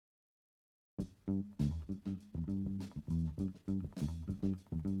Hello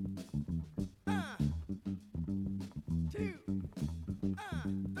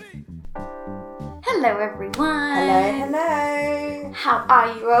everyone. Hello. How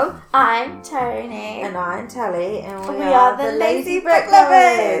are you all? I'm Tony. And I'm Tally, and we are the Lazy Book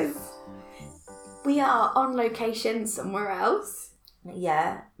Lovers. We are on location somewhere else.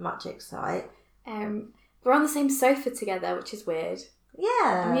 Yeah, much excite. We're on the same sofa together, which is weird.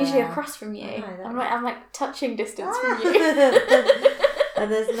 Yeah. I'm usually across from you. I'm like touching distance from you. And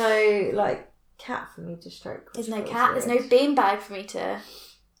there's no cat for me to stroke. There's no cat. There's no beanbag for me to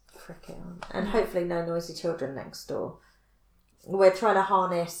frick it on. And hopefully no noisy children next door. We're trying to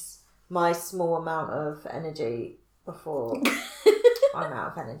harness my small amount of energy before I'm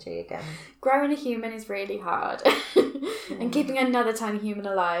out of energy again. Growing a human is really hard. And keeping another tiny human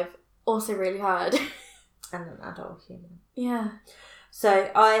alive, also really hard. And an adult human. Yeah.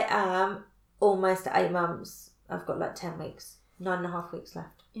 So I am almost at 8 months. I've got 10 weeks. 9.5 weeks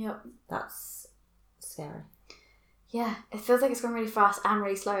left. Yep. That's scary. Yeah, it feels like it's going really fast and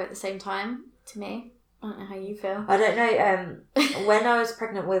really slow at the same time to me. I don't know how you feel. I don't know. When I was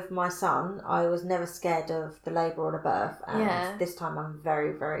pregnant with my son, I was never scared of the labour or the birth. And this time I'm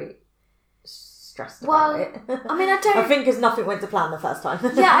very, very stressed about it. I mean, I think because nothing went to plan the first time.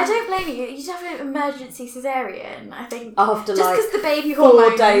 Yeah, I don't blame you. You have an emergency cesarean, I think. After just because the baby 4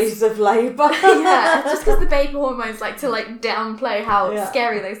 hormones... days of labour. Yeah, just because the baby hormones like to downplay how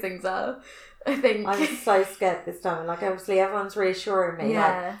scary those things are. I think I was so scared this time. Obviously everyone's reassuring me.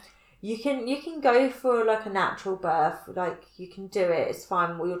 Yeah. You can go for a natural birth. You can do it. It's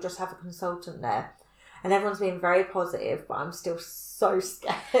fine. We'll just have a consultant there. And everyone's being very positive, but I'm still so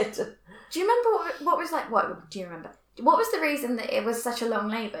scared. Do you remember what was what do you remember? What was the reason that it was such a long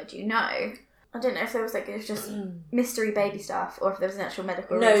labour? Do you know? I don't know if there was it was just mystery baby stuff or if there was an actual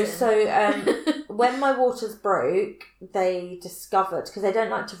medical reason. No, so when my waters broke, they discovered, because they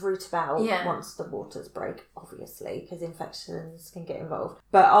don't like to root about once the waters break, obviously, because infections can get involved.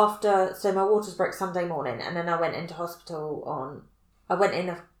 But so my waters broke Sunday morning, and then I went into hospital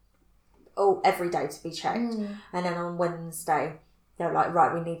every day to be checked. And then on Wednesday, they were like,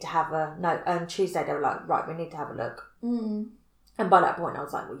 right, we need to have Tuesday they were like, right, we need to have a look. And by that point I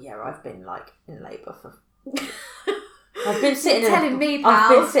was like, well, yeah, I've been in labour for... I've been sitting telling me, pal. I've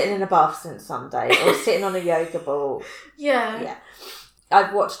been sitting in a bath since Sunday, or sitting on a yoga ball. Yeah.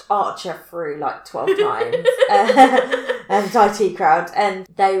 I've watched Archer through 12 times, and IT Crowd, and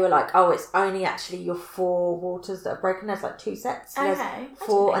they were like, oh, it's only actually your 4 waters that are broken. There's 2 sets. So okay. There's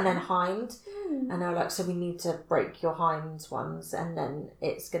 4 and then hind. And they were like, so we need to break your hind ones, and then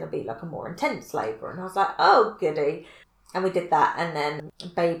it's going to be a more intense labour. And I was like, oh, goody. And we did that, and then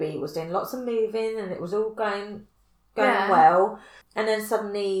baby was doing lots of moving, and it was all going well. And then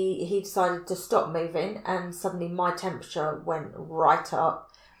suddenly he decided to stop moving, and suddenly my temperature went right up,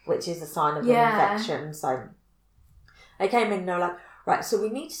 which is a sign of an infection. So they came in and they were like, right, so we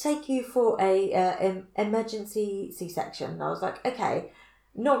need to take you for a emergency C-section. And I was like, okay.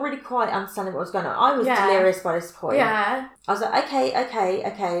 Not really quite understanding what was going on. I was delirious by this point. Yeah. I was like, okay.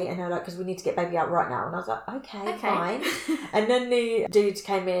 And they were like, because we need to get baby out right now. And I was like, okay. Fine. And then the dude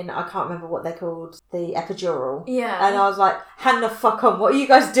came in, I can't remember what they're called, the epidural. Yeah. And I was like, hang the fuck on, what are you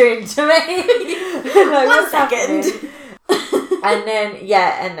guys doing to me? One second. And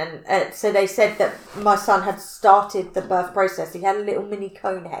then, so they said that my son had started the birth process. He had a little mini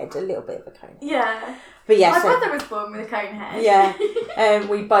cone head, a little bit of a cone head. Yeah. But my brother was born with a cone head. Yeah.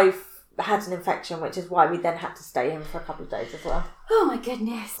 We both had an infection, which is why we then had to stay in for a couple of days as well. Oh my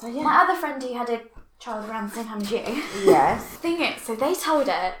goodness. So, my other friend who had a child around the same time as you. Yes. Thing is, so they told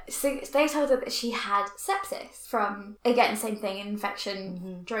her that she had sepsis from, again, same thing, an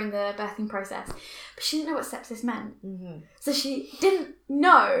infection during the birthing process. But she didn't know what sepsis meant. So she didn't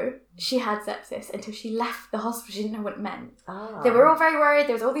know she had sepsis until she left the hospital. She didn't know what it meant. They were all very worried.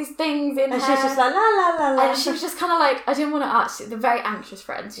 There was all these things in her. And she was just like, la, la, la, la. And she was just kind of like, I didn't want to ask. The very anxious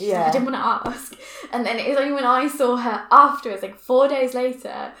friend. She's like, I didn't want to ask. And then it was only when I saw her afterwards, 4 days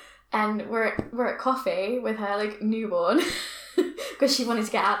later, and we're at coffee with her newborn because she wanted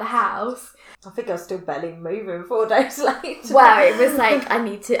to get out of the house. I think I was still barely moving 4 days later. Well, it was I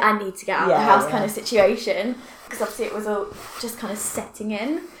need to get out of the house kind of situation, because obviously it was all just kind of setting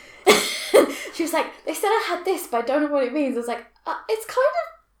in. She was like, they said I had this, but I don't know what it means. I was like, it's kind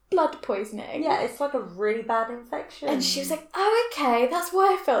of blood poisoning. Yeah, it's a really bad infection. And she was like, oh, okay, that's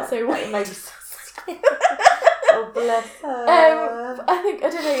why I felt so weak. It made me so scared. Oh, bless her. I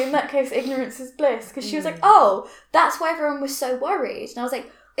don't know, in that case, ignorance is bliss, because she was like, oh, that's why everyone was so worried. And I was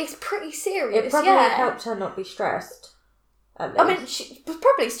like, it's pretty serious. It probably helped her not be stressed. at least. I mean, she was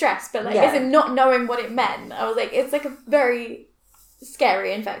probably stressed, but as in not knowing what it meant, I was like, it's like a very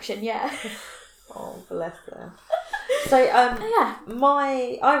scary infection, yeah. Oh, bless her. So,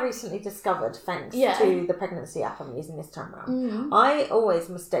 I recently discovered, thanks to the pregnancy app I'm using this time around, I always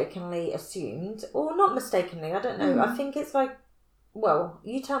mistakenly assumed, or not mistakenly, I don't know, I think it's like, well,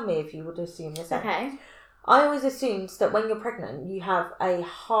 you tell me if you would assume this. Okay. I always assumed that when you're pregnant, you have a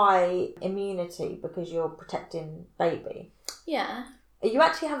high immunity because you're protecting baby. Yeah. You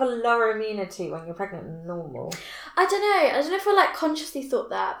actually have a lower immunity when you're pregnant than normal. I don't know if I consciously thought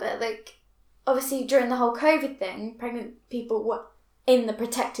that, but obviously during the whole COVID thing, pregnant people were in the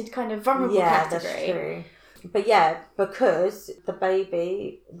protected kind of vulnerable category. Yeah, that's true. But because the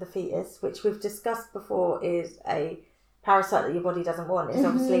baby, the fetus, which we've discussed before is a parasite that your body doesn't want, is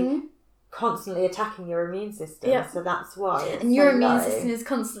obviously constantly attacking your immune system. Yeah. So that's why it's and your immune system is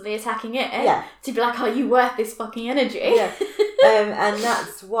constantly attacking it. Yeah. To be like, are you worth this fucking energy? Yeah. And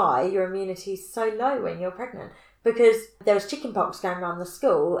that's why your immunity is so low when you're pregnant. Because there was chickenpox going around the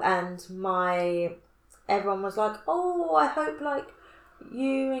school and everyone was like, oh, I hope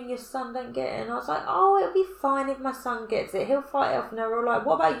you and your son don't get it. And I was like, oh, it'll be fine if my son gets it. He'll fight it off. And they were all like,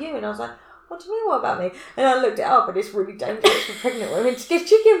 what about you? And I was like, what do you mean, what about me? And I looked it up and it's really dangerous for pregnant women to get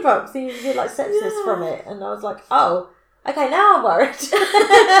chickenpox. And you get sepsis from it. And I was like, oh, okay, now I'm worried.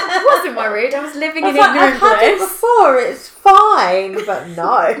 I wasn't worried. I was living in ignorant I've had it before. It's fine. But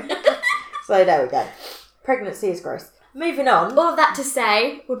no. So there we go. Pregnancy is gross. Moving on. All of that to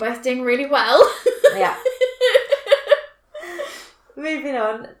say, we're both doing really well. Yeah. Moving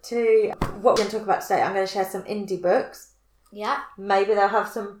on to what we're going to talk about today. I'm going to share some indie books. Yeah. Maybe they'll have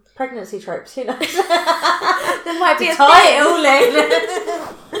some pregnancy tropes, who knows? There might be a tie it all in.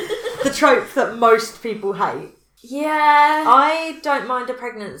 The trope that most people hate. Yeah. I don't mind a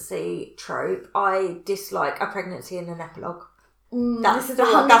pregnancy trope. I dislike a pregnancy in an epilogue. That's this is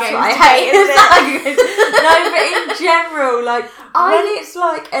what Hunger Games I hate. No, but in general, when it's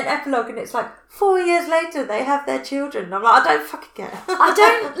an epilogue and it's 4 years later they have their children, I'm like, I don't fucking care. I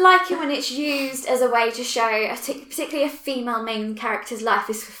don't like it when it's used as a way to show, particularly a female main character's life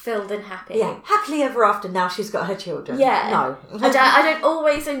is fulfilled and happy. Yeah, happily ever after. Now she's got her children. Yeah, no, I don't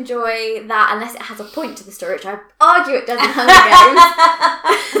always enjoy that unless it has a point to the story, which I argue it does in Hunger Games.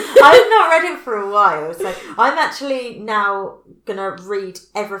 I've not read it for a while, so I'm actually now gonna read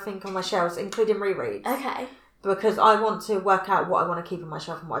everything on my shelves, including rereads. Okay. Because I want to work out what I want to keep on my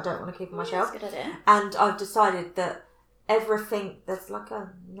shelf and what I don't want to keep on my shelf. That's a good idea. And I've decided that everything... There's a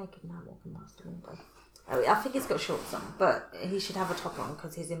naked man walking past the window. I think he's got shorts on, but he should have a top on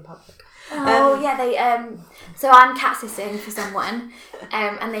because he's in public. Oh, yeah, they... So I'm cat sitting for someone,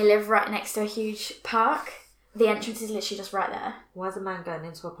 and they live right next to a huge park. The entrance is literally just right there. Why is a man going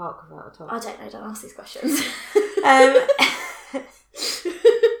into a park without a top? I don't know, don't ask these questions.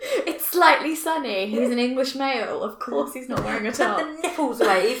 It's slightly sunny. He's an English male. Of course he's not wearing a top. Put the nipples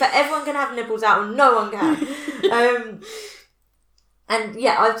away. Either everyone can have nipples out or no one can. And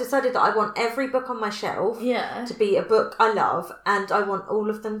yeah, I've decided that I want every book on my shelf to be a book I love, and I want all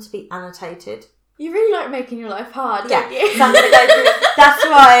of them to be annotated. You really like making your life hard, don't you? So I'm going to go through. That's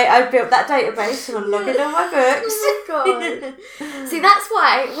why I built that database and I'm logging all my books. Oh my god. See, that's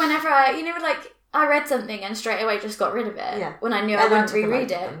why whenever I read something and straight away just got rid of it when I knew I wouldn't reread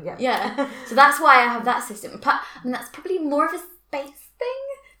it. Yeah. So that's why I have that system. And that's probably more of a space thing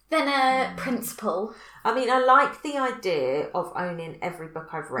than a principle. I mean, I like the idea of owning every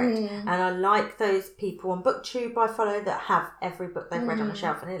book I've read. And I like those people on BookTube I follow that have every book they've read on the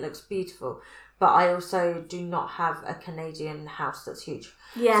shelf and it looks beautiful. But I also do not have a Canadian house that's huge.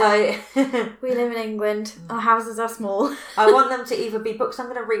 Yeah. So we live in England. Our houses are small. I want them to either be books I'm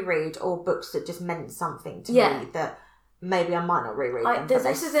going to reread or books that just meant something to me that maybe I might not reread them, but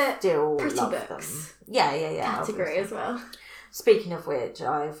I still pretty love books. them. Yeah. Category obviously. As well. Speaking of which,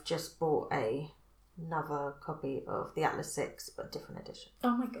 I've just bought another copy of the Atlas 6, but different edition.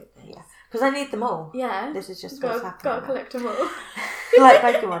 Oh my goodness. Yeah. Because I need them all. Yeah. This is just what's happening. Got to collect them all. Like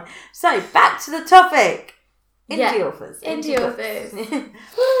Pokemon. So, back to the topic. Indie authors. Indie authors.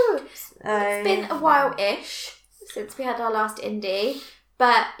 It's been a while-ish since we had our last indie,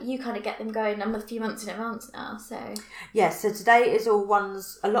 but you kind of get them going a few months in advance now, so... Yeah, so today is all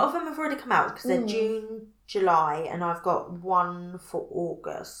ones... A lot of them have already come out because they're June, July, and I've got one for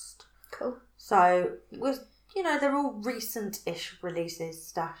August. Cool. So, they're all recent-ish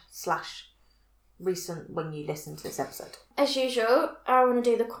releases / recent when you listen to this episode. As usual, I want to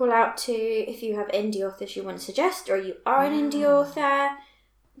do the call out to if you have indie authors you want to suggest or you are an indie author.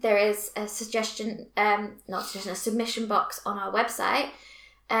 There is a submission box on our website,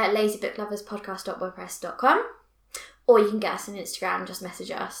 lazybookloverspodcast.wordpress.com. Or you can get us on Instagram, just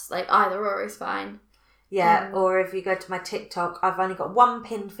message us. Like, either or is fine. Yeah, or if you go to my TikTok, I've only got one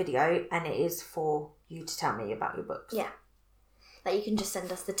pinned video, and it is for you to tell me about your books. Yeah. Like, you can just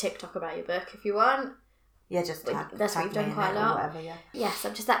send us the TikTok about your book if you want. Yeah, just tag, that's what tag we've done quite a lot. Whatever, yeah. Yes,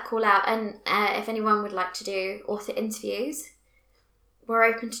 I've just that call out. And if anyone would like to do author interviews, we're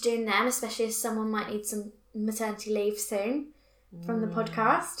open to doing them, especially if someone might need some maternity leave soon from the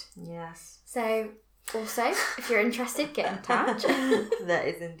podcast. Yes. So, also, if you're interested, get in touch. That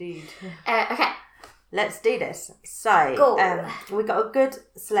is indeed. Okay. Let's do this. So, we got a good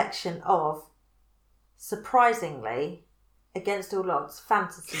selection of, surprisingly, against all odds,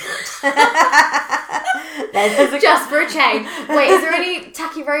 fantasy books. Just for a change. Wait, is there any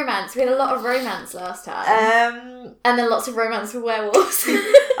tacky romance? We had a lot of romance last time. And then lots of romance with werewolves.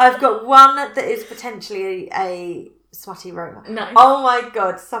 I've got one that is potentially a smutty romance. No. Oh my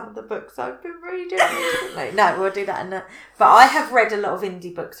god, some of the books I've been reading recently. No, we'll do that in a... But I have read a lot of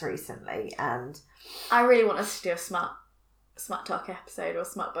indie books recently, and... I really want us to do a smut talk episode or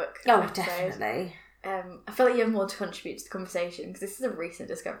smut book episode. Definitely. I feel like you have more to contribute to the conversation because this is a recent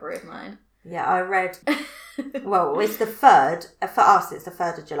discovery of mine. Yeah, I read... Well, it's the 3rd. For us, it's the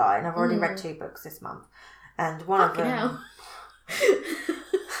 3rd of July, and I've already read 2 books this month. And one of them... Hell.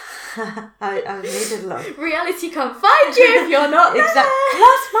 I needed a lot. Reality can't find you if you're not there. Exactly.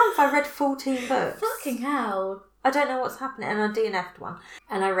 Last month I read 14 books. Fucking hell. I don't know what's happening, and I DNF'd one.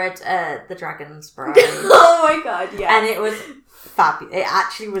 And I read The Dragon's Bride. Oh my god, yeah. And it was fabulous. It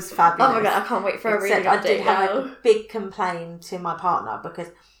actually was fabulous. Oh my god, I can't wait for a reading update. I did have a big complaint to my partner because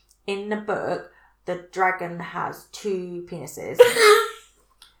in the book, the dragon has 2 penises.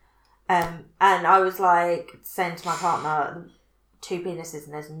 And I was like saying to my partner, 2 penises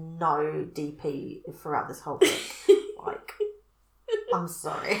and there's no DP throughout this whole book. Like, I'm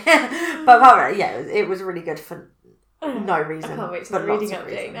sorry. But apart yeah, it was really good for no reason. I can't wait for the reading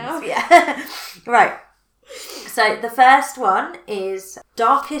update now. Yeah. Right. So the first one is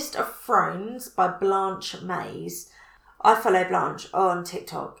Darkest of Thrones by Blanche Mays. I follow Blanche on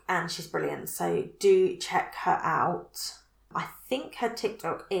TikTok and she's brilliant, so do check her out. I think her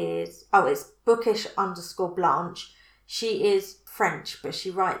TikTok is, it's bookish_Blanche. She is French, but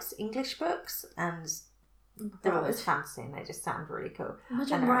she writes English books and they're always fantasy and they just sound really cool.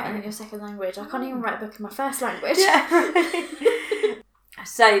 Imagine writing in your second language. I can't even write a book in my first language. Yeah.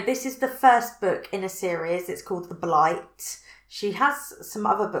 So this is the first book in a series. It's called The Blight. She has some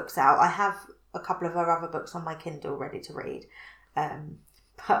other books out. I have a couple of her other books on my Kindle ready to read.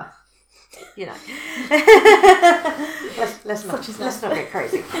 But, you know. let's not get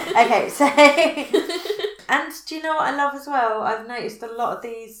crazy. Okay, so... And do you know what I love as well? I've noticed a lot of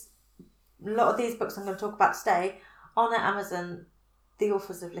these books I'm going to talk about today on Amazon. The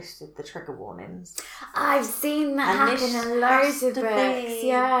authors have listed the trigger warnings. I've seen that happen in loads of books.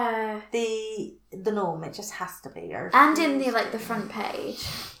 Yeah, the norm. It just has to be. And in the front page,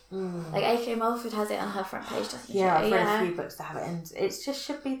 like A.K. Mulford has it on her front page, doesn't she? Yeah, I've read a few books that have it, and it just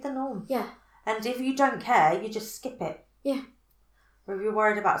should be the norm. Yeah. And if you don't care, you just skip it. Yeah. Or if you're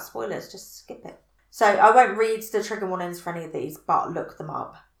worried about spoilers, just skip it. So I won't read the trigger warnings for any of these, but look them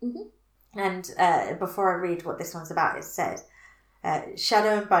up. Mm-hmm. And before I read what this one's about, it says,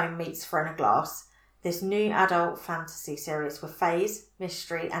 Shadow and Bone meets Throne of Glass. This new adult fantasy series with phase,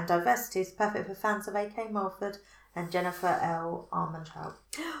 mystery and diversity is perfect for fans of A.K. Mulford and Jennifer L. Armentrout.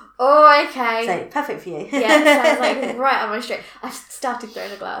 Oh, okay. So, perfect for you. Yeah, sounds like right on my street. I've started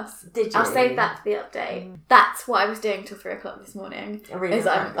Throne of Glass. Did you? I'll save that for the update. That's what I was doing till 3 o'clock this morning. Really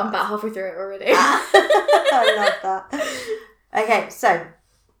I'm about halfway through it already. I love that. Okay, so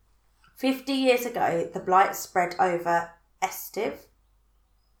 50 years ago, the blight spread over Estiv.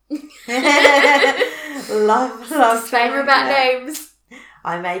 love. Disclaimer about names.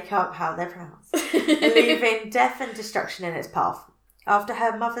 I make up how they're pronounced. Leaving death and destruction in its path. After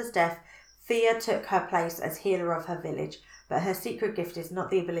her mother's death, Thea took her place as healer of her village, but her secret gift is not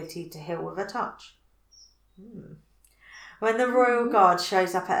the ability to heal with a touch. When the royal guard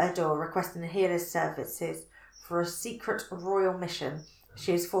shows up at her door requesting the healer's services for a secret royal mission,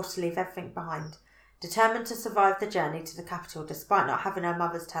 she is forced to leave everything behind. Determined to survive the journey to the capital despite not having her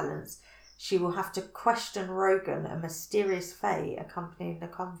mother's talents, she will have to question Rogan, a mysterious fae accompanying the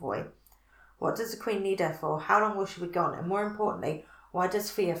convoy. What does the Queen need her for? How long will she be gone? And more importantly, why does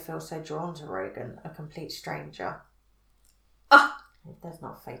Thea feel so drawn to Rogan, a complete stranger? Oh! If there's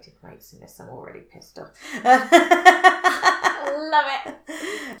not fated mates in this, I'm already pissed off. I love it.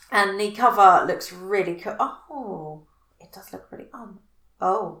 And the cover looks really cool. Oh, it does look really...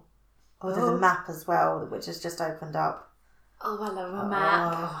 Oh, there's a map as well, which has just opened up. Oh, I love a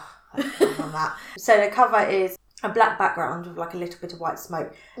map. I love a map. So the cover is a black background with like a little bit of white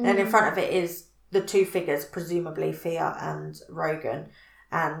smoke. And then in front of it is the two figures, presumably Fia and Rogan.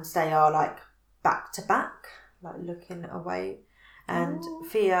 And they are like back to back, like looking away. And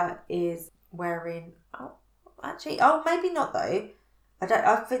Fia is wearing, maybe not though.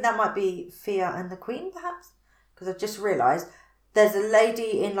 I think that might be Fia and the Queen perhaps. Because I've just realised there's a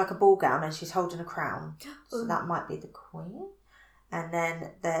lady in like a ball gown and she's holding a crown. So that might be the Queen. And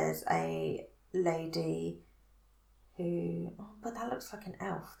then there's a lady who... Oh, but that looks like an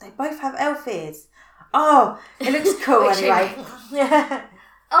elf. They both have elf ears. Oh, it looks cool anyway.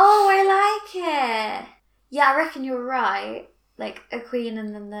 Oh, I like it. Yeah, I reckon you're right. Like a queen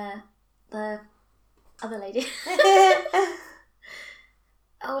and then the other lady.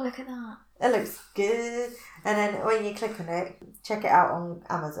 Oh, look at that. It looks good. And then when you click on it, check it out on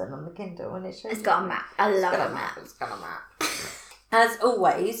Amazon on the Kindle and it shows It's got a map. I love a map. It's got a map. As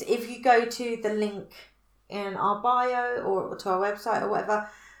always, if you go to the link in our bio or to our website or whatever,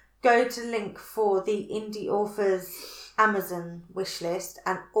 go to the link for the indie authors Amazon wish list,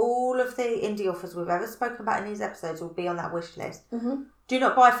 and all of the indie authors we've ever spoken about in these episodes will be on that wish list. Mm-hmm. Do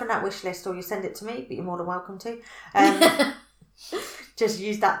not buy from that wish list, or you send it to me, but you're more than welcome to. Just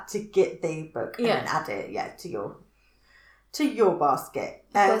use that to get the book and then add it to your basket.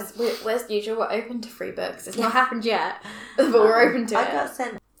 Where's the usual? We're open to free books. It's not happened yet, but we're open to it. I got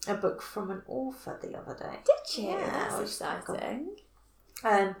sent a book from an author the other day. Did you? Yeah, that's exciting.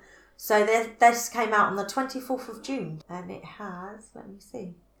 So this came out on the 24th of June, and it has, let me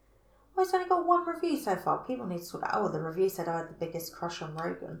see. Oh, it's only got one review so far. People need to sort that. Oh, the review said I had the biggest crush on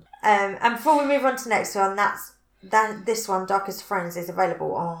Rogan. And before we move on to the next one, this one, Darkest Friends, is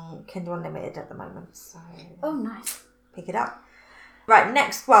available on Kindle Unlimited at the moment. So nice. Pick it up. Right,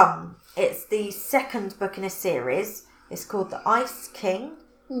 next one. It's the second book in a series. It's called The Ice King,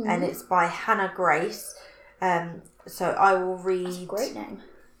 and it's by Hannah Grace. So I will read... That's a great name.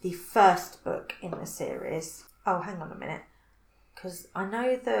 The first book in the series. Oh, hang on a minute. Because I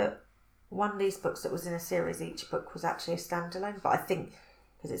know that one of these books that was in a series, each book was actually a standalone, but I think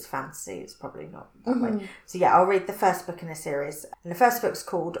because it's fantasy, it's probably not that way. So yeah, I'll read the first book in the series. And the first book's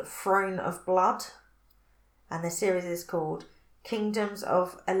called Throne of Blood. And the series is called Kingdoms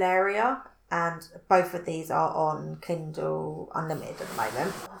of Ilaria. And both of these are on Kindle Unlimited at the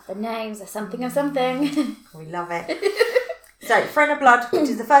moment. The names are something of something. We love it. So, Throne of Blood, which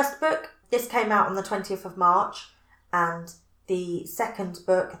is the first book, this came out on the 20th of March, and the second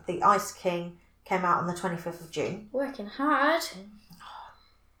book, The Ice King, came out on the 25th of June. Working hard.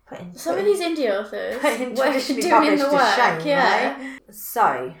 Some of these indie authors doing the work, shame, right?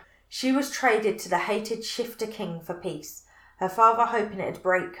 So, she was traded to the hated Shifter King for peace. Her father hoping it'd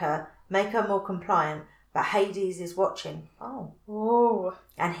break her, make her more compliant, but Hades is watching. Oh.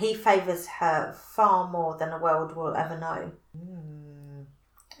 And he favours her far more than the world will ever know.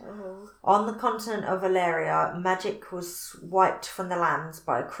 On the continent of Ilaria, magic was wiped from the lands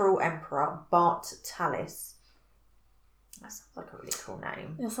by a cruel emperor, Bart Talis. That sounds like a really cool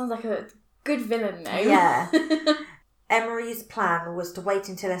name. That sounds like a good villain name. Yeah. Emery's plan was to wait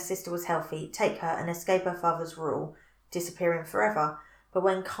until her sister was healthy, take her and escape her father's rule, disappearing forever. But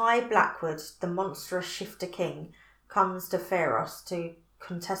when Kai Blackwood, the monstrous Shifter King, comes to Pharos to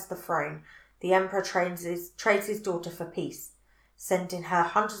contest the throne, the Emperor trades his daughter for peace, sending her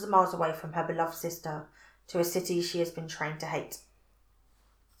hundreds of miles away from her beloved sister to a city she has been trained to hate.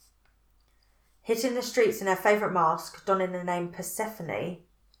 Hitting the streets in her favourite mask, donning the name Persephone.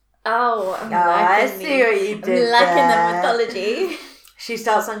 I see what you did I'm liking the mythology. She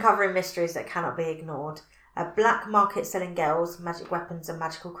starts uncovering mysteries that cannot be ignored. A black market selling girls, magic weapons and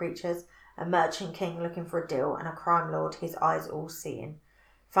magical creatures, a merchant king looking for a deal, and a crime lord his eyes all seeing.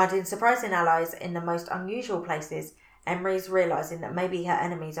 Finding surprising allies in the most unusual places, Emery's realising that maybe her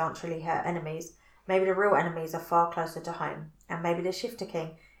enemies aren't really her enemies. Maybe the real enemies are far closer to home. And maybe the Shifter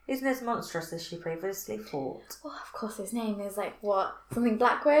King isn't as monstrous as she previously thought. Well, of course his name is like, what? Something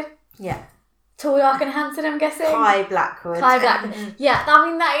Blackwood? Yeah. Tall, dark and handsome, I'm guessing? Kai Blackwood. Yeah, I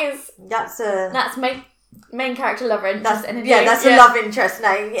mean, that's my main character love interest. That's a love interest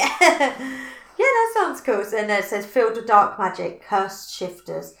name. Yeah. Yeah, that sounds cool. And then it says filled with dark magic, cursed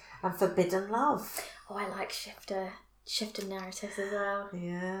shifters, and forbidden love. Oh, I like shifter narratives as well.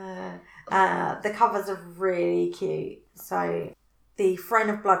 Yeah. The covers are really cute. So the Throne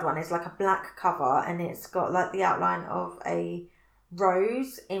of Blood one is like a black cover, and it's got like the outline of a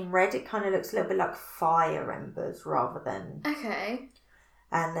rose in red. It kind of looks a little bit like fire embers rather than... Okay.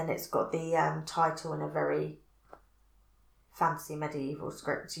 And then it's got the title in a very fancy medieval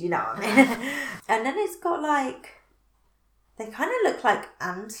script, you know what I mean? And then it's got like... They kind of look like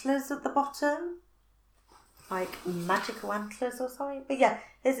antlers at the bottom. like magical antlers or something. But yeah,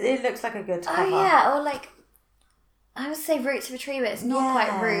 it looks like a good cover. Oh yeah, or like I would say roots of a tree, but it's not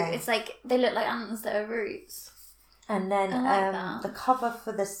quite root. It's like they look like antlers that are roots. And then like the cover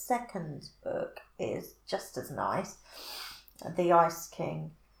for the second book is just as nice. The Ice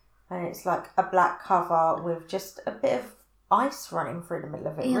King. And it's like a black cover with just a bit of ice running through the middle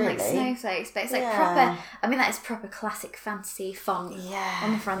of it, really. Like snowflakes, but it's like proper, I mean, that is proper classic fantasy font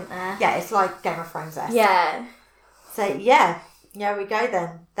on the front there. Yeah, it's like Game of Thrones-esque. Yeah. So, yeah, we go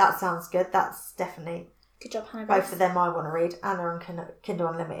then. That sounds good. That's definitely... Good job, Hannah. Both of them I want to read. Anna and Kindle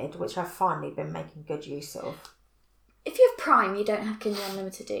Unlimited, which I've finally been making good use of. If you have Prime, you don't have Kindle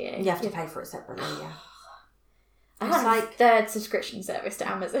Unlimited, do you? You have to pay for it separately, yeah. I have like third subscription service to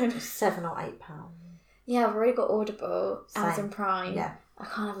Amazon. £7 or £8. Yeah, I've already got Audible, Same. Amazon Prime. Yeah. I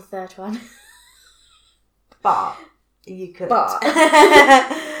can't have a third one. But you could. But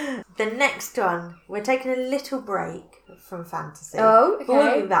the next one, we're taking a little break from fantasy. Oh, okay.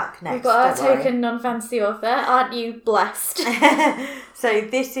 We'll be back next. We've got our don't token non-fantasy author. Aren't you blessed? So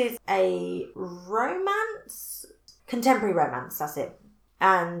this is a romance, contemporary romance. That's it.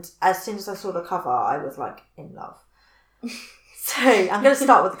 And as soon as I saw the cover, I was like in love. So I'm going to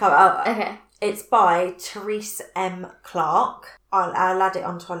start with the cover. Okay. It's by Therese M. Clarke. I'll add it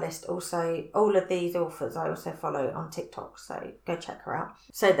onto our list. Also, all of these authors I also follow on TikTok, so go check her out.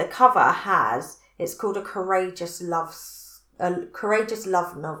 So the cover it's called A Courageous Love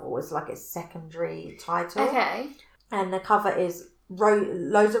Novel. It's like its secondary title. Okay. And the cover is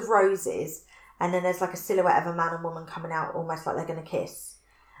loads of roses, and then there's like a silhouette of a man and woman coming out almost like they're going to kiss.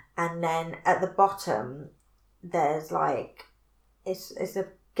 And then at the bottom, there's like, it's a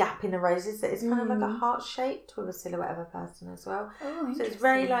gap in the roses that is kind of like a heart shaped with a silhouette of a person as well. Oh, so it's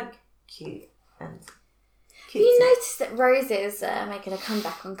very like cute and cute. Have you noticed that roses are making a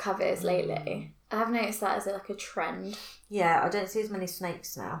comeback on covers lately? I have noticed that as like a trend. Yeah, I don't see as many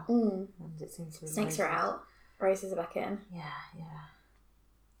snakes now. And it seems to be snakes roses. are out. Roses are back in. Yeah.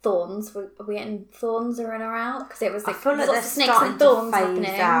 Thorns. Are we getting thorns are in or out? Because it was like I feel like lots they're of snakes starting and thorns to phase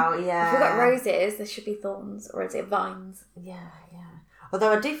happening. out, yeah. If we've got roses, there should be thorns, or is it vines? Yeah.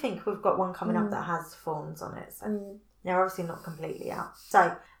 Although I do think we've got one coming up that has thorns on it. So they're obviously not completely out.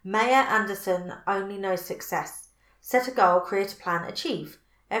 So, Maya Anderson only knows success. Set a goal, create a plan, achieve.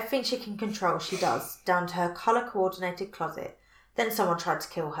 Everything she can control, she does, down to her colour-coordinated closet. Then someone tried to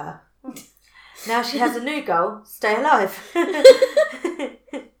kill her. Now she has a new goal, stay alive.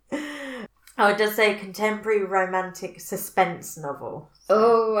 Oh, it does say contemporary romantic suspense novel.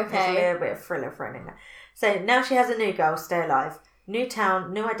 So okay. There's a little bit of thriller thrown in there. So now she has a new goal, stay alive. New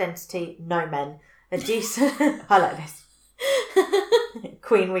town, new identity, no men. A decent... I like this.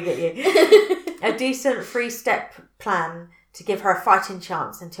 Queen, we get you. A decent 3-step plan to give her a fighting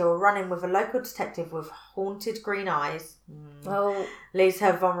chance until running with a local detective with haunted green eyes leaves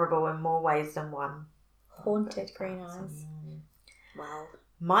her vulnerable in more ways than one. Haunted green eyes. Wow.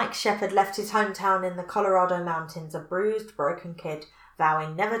 Mike Shepard left his hometown in the Colorado mountains, a bruised, broken kid,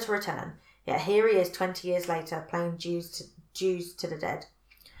 vowing never to return. Yet here he is 20 years later, playing Jews to the dead.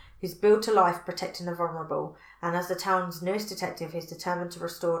 He's built a life protecting the vulnerable, and as the town's newest detective, he's determined to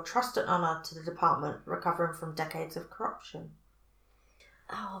restore trust and honour to the department, recovering from decades of corruption.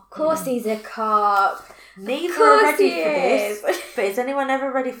 Oh, of course he's a cop. Neither are ready for this, but is anyone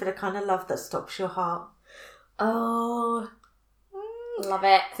ever ready for the kind of love that stops your heart? Oh, love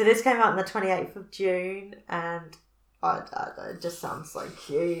it. So this came out on the 28th of June, and it just sounds so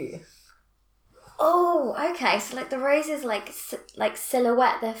cute. Oh, okay. So like the roses like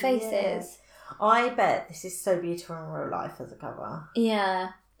silhouette their faces. Yeah. I bet this is so beautiful in real life as a cover. Yeah,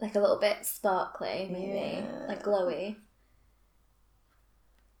 like a little bit sparkly, maybe like glowy.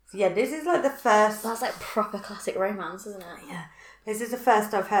 Yeah, this is like the first. That's like proper classic romance, isn't it? Yeah, this is the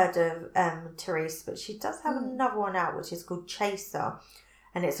first I've heard of Therese, but she does have another one out which is called Chaser,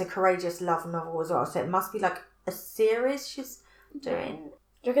 and it's a courageous love novel as well. So it must be like a series she's doing.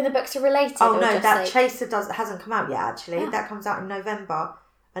 Do you reckon the books are related? Oh no, just that like... Chaser hasn't come out yet. Actually, Oh. That comes out in November.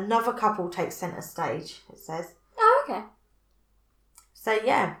 Another couple takes centre stage. It says. Oh, okay. So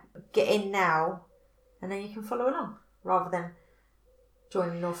yeah, get in now, and then you can follow along rather than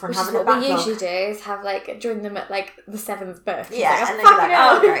joining off and Which is having a what backlog. we usually do, is have like join them at like the 7th book. Yeah, like, and then you're like,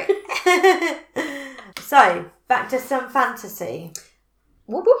 oh great. So back to some fantasy.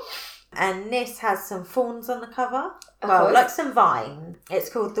 Whoop whoop. And this has some fawns on the cover. Of Well, course. like some vine. It's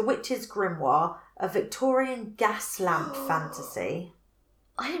called The Witch's Grimoire, a Victorian gas lamp fantasy.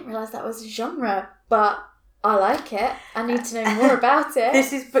 I didn't realise that was a genre, but I like it. I need to know more about it.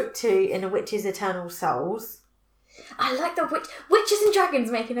 This is book 2 in A Witch's Eternal Souls. I like the Witches and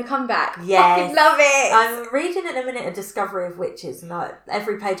Dragons making a comeback. Yes. Fucking love it. I'm reading at the minute A Discovery of Witches, and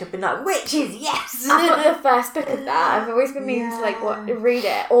every page I've been like, witches, yes! I've got the first book of that. I've always been meaning to read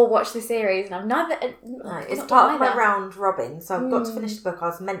it or watch the series, and I've never. No, it's part of my round robin, so I've got to finish the book. I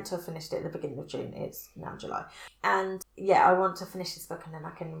was meant to have finished it at the beginning of June. It's now July, and I want to finish this book, and then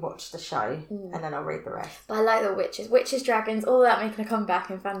I can watch the show, and then I'll read the rest. But I like the witches, dragons, all that making a comeback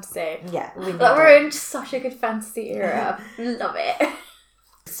in fantasy. Yeah, we're in such a good fantasy era. Love it.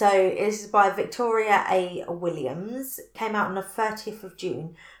 So it's by Victoria A. Williams. Came out on the 30th of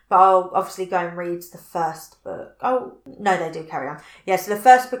June. But I'll obviously go and read the first book. Oh, no, they do carry on. Yeah, so the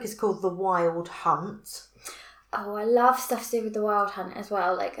first book is called The Wild Hunt. Oh, I love stuff to do with the Wild Hunt as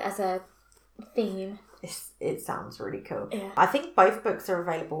well, like as a theme. It sounds really cool. Yeah. I think both books are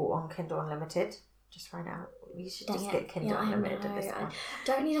available on Kindle Unlimited. Just right now. You should get Kindle Unlimited at this point. I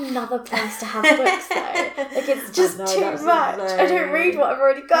don't need another place to have books though. Like it's just too much. I don't read what I've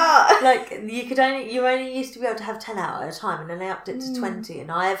already got. Like you only used to be able to have 10 out at a time, and then they upped it to 20,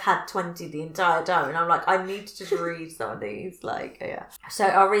 and I have had 20 the entire time, and I'm like, I need to just read some of these. So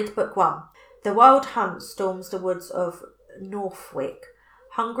I'll read book 1. The Wild Hunt storms the woods of Northwick,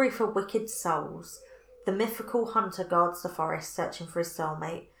 hungry for wicked souls. The mythical hunter guards the forest, searching for his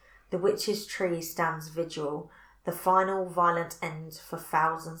soulmate. The witch's tree stands vigil, the final violent end for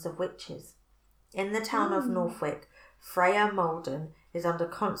thousands of witches. In the town of Northwick, Freya Molden is under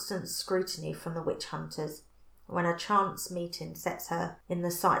constant scrutiny from the witch hunters, when a chance meeting sets her in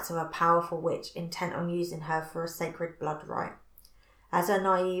the sights of a powerful witch intent on using her for a sacred blood rite. As her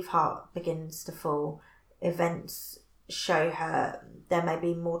naive heart begins to fall, events show her there may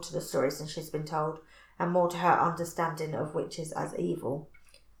be more to the stories than she's been told, and more to her understanding of witches as evil.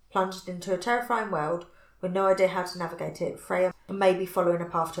 Plunged into a terrifying world with no idea how to navigate it, Freya may be following a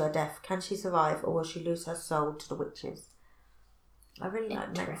path to her death. Can she survive, or will she lose her soul to the witches? I really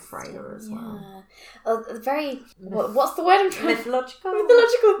like Meg Freya as well. Oh, very... What's the word I'm trying to... Mythological.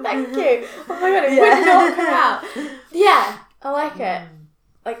 Mythological, thank you. Oh my god, it would not come out. Yeah, I like it.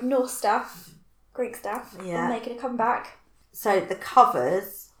 Like Norse stuff, Greek stuff. Yeah. Making a comeback. So the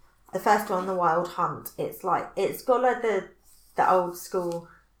covers, the first one, The Wild Hunt, it's got like the old school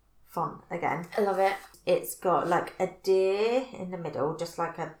font again. I love it. It's got like a deer in the middle, just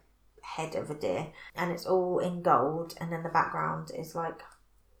like a head of a deer, and it's all in gold, and then the background is like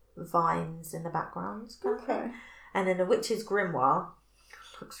vines in the background kind of thing. And then the Witch's Grimoire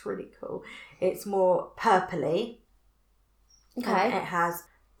looks really cool. It's more purpley. Okay. It has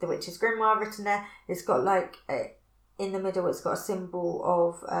the Witch's Grimoire written there. It's got like in the middle, it's got a symbol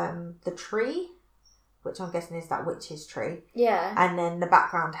of the tree, which I'm guessing is that witch's tree. Yeah. And then the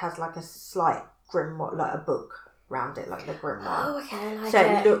background has like a slight grimoire, like a book around it, like the grimoire. Oh, okay, I like so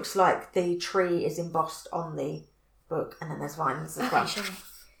it. it looks like the tree is embossed on the book, and then there's vines as well. Sure.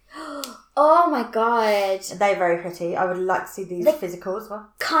 Oh my god. They're very pretty. I would like to see these physical as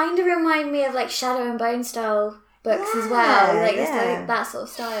well. Kind of remind me of like Shadow and Bone style books as well. Like it's like that sort of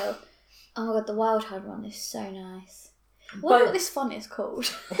style. Oh my god, the Wild Hunt one is so nice. I wonder what this font is called.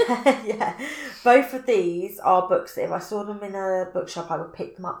 Yeah. Both of these are books that if I saw them in a bookshop, I would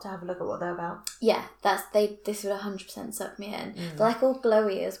pick them up to have a look at what they're about. Yeah, this would 100% suck me in. They're like all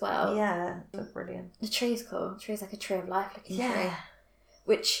glowy as well. Yeah, they look brilliant. The tree's cool. The tree's like a tree of life looking tree.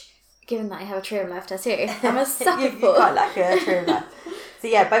 Which, given that I have a tree of life tattoo, I'm a sucker for. You quite like a tree of life. So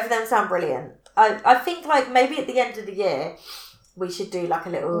yeah, both of them sound brilliant. I think like maybe at the end of the year, we should do like a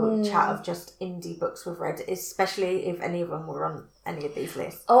little chat of just indie books we've read, especially if any of them were on any of these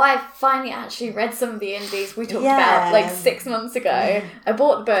lists. Oh, I finally actually read some of the indies we talked about like 6 months ago. I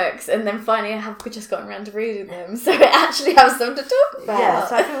bought the books and then finally I have just gotten around to reading them, so I actually have some to talk about. Yeah,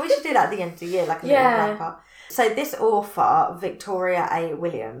 so I think we should do that at the end of the year, like a little wrap up. So this author, Victoria A.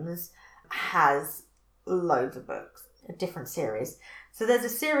 Williams, has loads of books, a different series. So there's a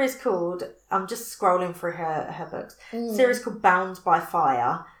series called, I'm just scrolling through her books, a series called Bound by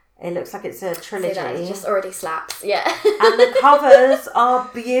Fire. It looks like it's a trilogy. So that just already slaps, yeah. And the covers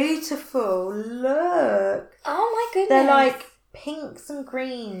are beautiful. Look. Oh my goodness. They're like pinks and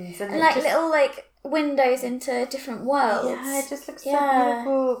greens. And like little like windows into different worlds. Yeah, it just looks so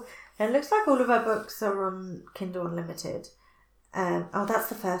beautiful. It looks like all of her books are on Kindle Unlimited. That's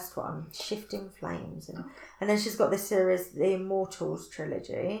the first one, Shifting Flames, and then she's got this series, the Immortals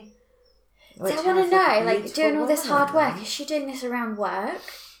trilogy. So I want to know, like, doing all this hard work, is she doing this around work?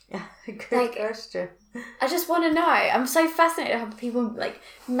 Yeah, good question. I just want to know. I'm so fascinated how people like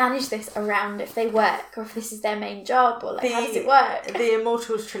manage this around if they work or if this is their main job or like how does it work? The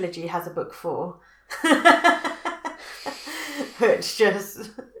Immortals trilogy has a book 4, which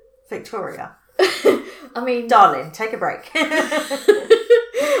just Victoria. I mean, darling, take a break.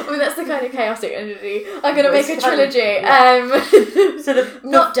 I mean, that's the kind of chaotic energy. I'm going to make a trilogy. So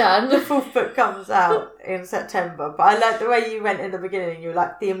not done. The fourth book comes out in September, but I like the way you went in the beginning. You were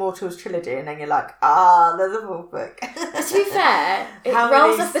like, the Immortals trilogy, and then you're like, there's a fourth book. To be fair, it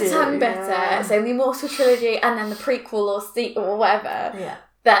rolls off the tongue better. So the Immortal trilogy, and then the prequel or sequel or whatever. Yeah.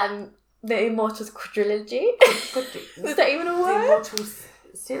 Then the Immortals quadrilogy. Is that even a word? The Immortals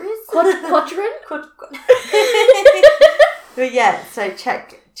series? Quadrant? But yeah, so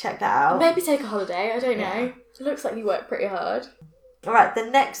check that out. Maybe take a holiday, I don't know. It looks like you work pretty hard. Alright, the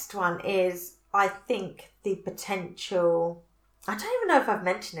next one is, I think, the potential... I don't even know if I've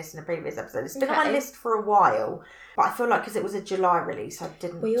mentioned this in a previous episode. It's been on my list for a while, but I feel like because it was a July release, I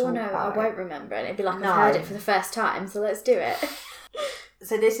didn't We all know I won't remember it. It'd be like I've heard it for the first time, so let's do it.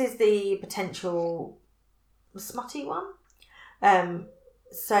 So this is the potential smutty one.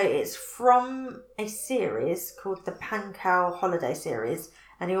 So it's from a series called the Pankow Holiday Series,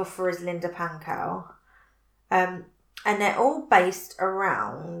 and the author is Linda Pankow. And they're all based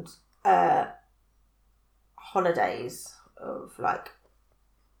around holidays of like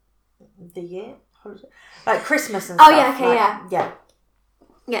the year, like Christmas and stuff. Oh yeah, okay,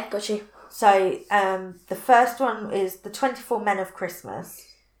 yeah, got you. So the first one is the 24 Men of Christmas,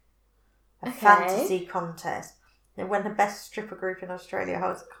 a fantasy contest. And when the best stripper group in Australia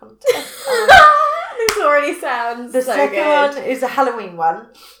holds a contest. This already sounds the so second good. one is a Halloween one.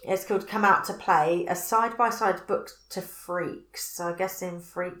 It's called Come Out to Play, a side-by-side book to Freaks. So I guess in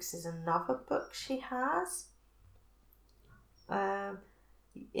Freaks is another book she has.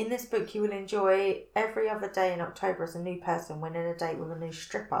 In this book, you will enjoy every other day in October as a new person winning a date with a new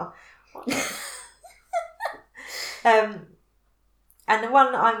stripper. And the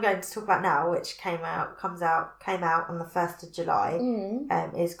one I'm going to talk about now, which came out on the 1st of July,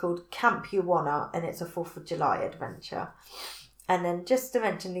 is called Camp You Wanna, and it's a 4th of July adventure. And then just to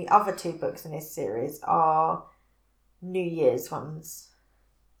mention, the other two books in this series are New Year's ones.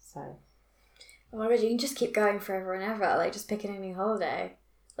 So, oh my god, you can just keep going forever and ever, like just picking a new holiday.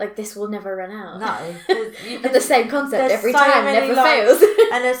 Like this will never run out. No, and the same concept every time, never fails.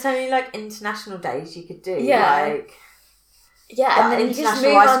 And there's so many like international days you could do. Yeah. Yeah, and then you just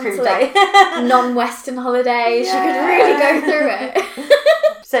move on to like non-Western holidays. Yeah. You could really go through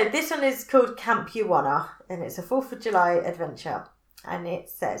it. So this one is called Camp You Wanna, and it's a 4th of July adventure. And it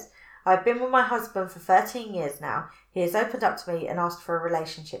says, I've been with my husband for 13 years now. He has opened up to me and asked for a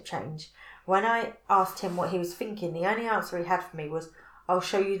relationship change. When I asked him what he was thinking, the only answer he had for me was, I'll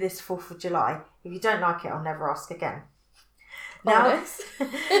show you this 4th of July. If you don't like it, I'll never ask again. Now,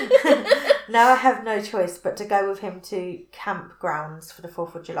 now I have no choice but to go with him to campgrounds for the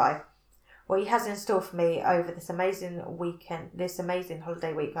 4th of July. What he has in store for me over this amazing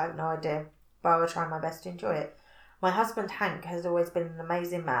holiday week, I have no idea, but I will try my best to enjoy it. My husband Hank has always been an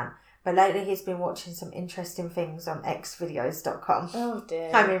amazing man, but lately he's been watching some interesting things on xvideos.com. Oh dear.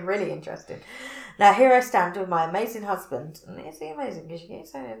 I mean, really interesting. Now here I stand with my amazing husband. And is he amazing? Because you keep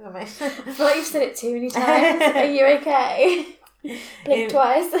saying it's amazing. I feel like you've said it too many times. Are you okay? Blink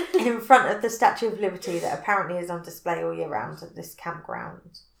twice. In front of the Statue of Liberty that apparently is on display all year round at this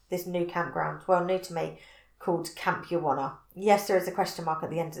campground. This new campground, well, new to me, called Camp You Wanna. Yes, there is a question mark at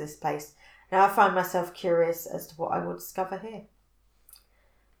the end of this place. Now I find myself curious as to what I will discover here.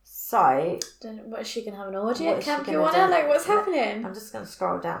 So... What, is she going to have an orgy at Camp You Wanna? Like, what's happening? I'm just going to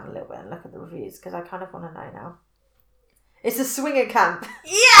scroll down a little bit and look at the reviews because I kind of want to know now. It's a swinger camp.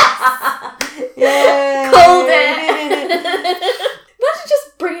 Yes! Yeah! Called it! Imagine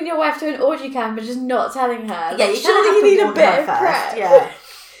just bringing your wife to an orgy camp and just not telling her. Yeah, you surely you need a bit of prep. Yeah.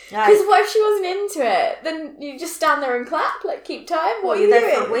 Because what if she wasn't into it? Then you just stand there and clap, like keep time. What are you there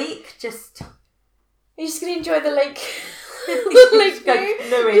doing? For a week, just... You're just going to enjoy the lake. The lake view.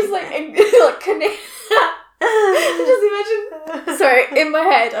 Just like canoe. Just imagine. Sorry, in my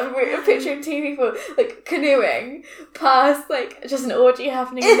head, I'm picturing two people like canoeing past like just an orgy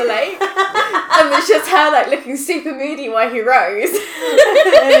happening in the lake, and it's just her like looking super moody while he rows,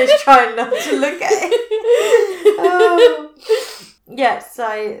 and he's trying not to look at it. Oh. Yeah,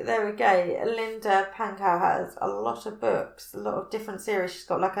 so there we go. Linda Pankow has a lot of books, a lot of different series. She's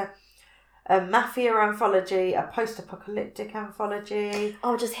got like a mafia anthology, a post-apocalyptic anthology.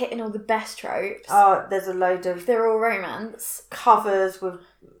 Oh, just hitting all the best tropes. Oh, there's a load of... They're all romance. Covers with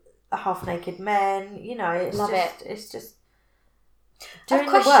half-naked men. You know, it's Love just... it. It's just doing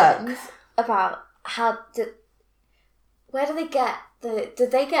the work. About how... Where do they get the...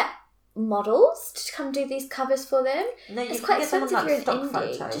 Did they get models to come do these covers for them? No, it's quite expensive like here in stock indie.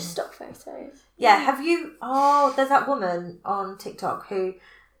 photos. Just stock photos. Yeah, have you... Oh, there's that woman on TikTok who...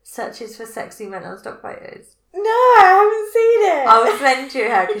 searches for sexy men on stock photos? No, I haven't seen it. I will send you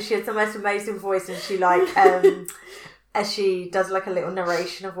her because she has the most amazing voice, and she as she does like a little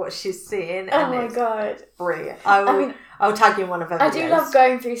narration of what she's seeing. Oh my god, brilliant! I'll tag you in one of her videos. I do love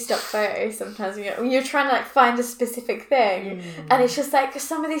going through stock photos sometimes when you're trying to like find a specific thing, and it's just like, 'cause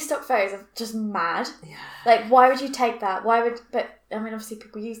some of these stock photos are just mad. Yeah. Like, why would you take that? But I mean, obviously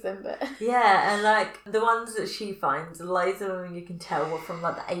people use them, but yeah, and like the ones that she finds, loads of them you can tell were from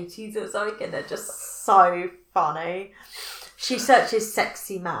like the 80s or something, and they're just so funny. She searches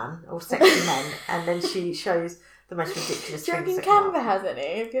sexy man or sexy men, and then she shows the most ridiculous do you things. reckon Canva has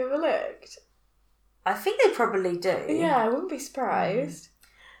any? Have you ever looked? I think they probably do. Yeah, I wouldn't be surprised.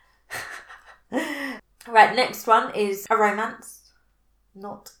 Right, next one is a romance,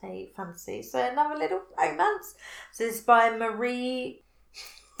 not a fantasy. So another little romance. So this is by Marie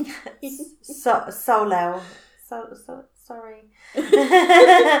Solel. Sorry.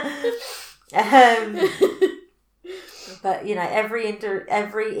 But you know, every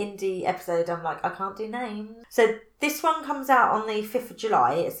indie episode, I'm like, I can't do names. So this one comes out on the 5th of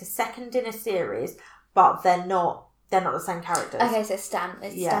July. It's the second in a series, but they're not the same characters. Okay, so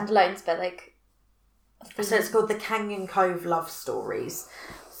standalones, but like. So it's called the Canyon Cove Love Stories.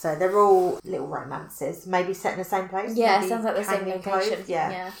 So they're all little romances, maybe set in the same place. Yeah, maybe sounds like the same Canyon location. Cove.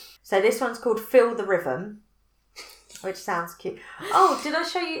 Yeah. So this one's called Feel the Rhythm, which sounds cute. Oh, did I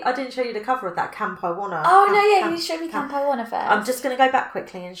show you? I didn't show you the cover of that Camp I Wanna. Oh, no, yeah, you showed me Camp I Wanna first. I'm just going to go back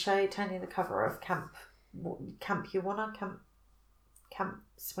quickly and show Tony the cover of Camp You Wanna? Camp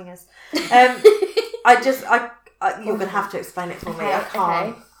Swingers. You're going to have to explain it for me. I can't.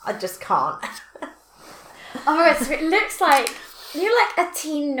 Okay. I just can't. Oh my god, so it looks like a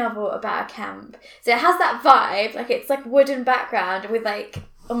teen novel about a camp. So it has that vibe, like it's like wooden background with like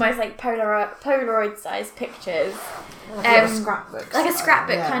almost like Polaroid sized pictures. Like a scrapbook. Like a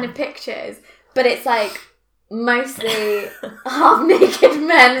scrapbook kind of pictures. But it's like mostly half naked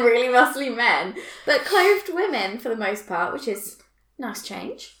men, really muscly men, but clothed women for the most part, which is a nice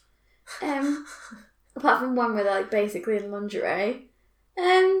change. Apart from one where they're like basically in lingerie.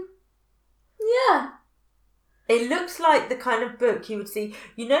 Yeah. It looks like the kind of book you would see,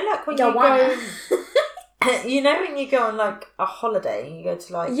 you know, like when you go, you know, when you go on like a holiday and you go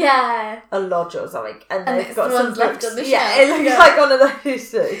to like a lodge or something, and they've got some left on the shelf. Yeah, it looks like one of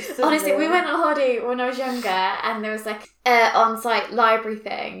those. Honestly, we went on holiday when I was younger, and there was like on-site library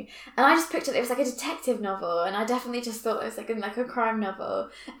thing, and I just pictured it was like a detective novel, and I definitely just thought it was like a crime novel,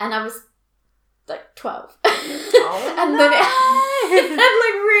 and I was like 12. And then it had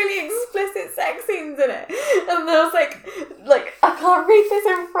like really explicit sex scenes in it, and I was like I can't read this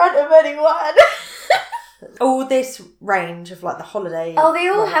in front of anyone. All this range of like the holiday. Oh, they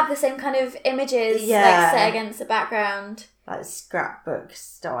all have the same kind of images, like set against the background, like scrapbook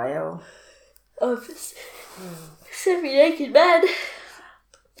style of semi-naked men.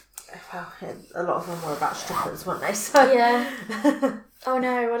 Well, a lot of them were about strippers, weren't they? So yeah. Oh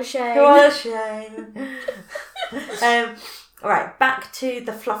no, what a shame. What a shame. Alright, back to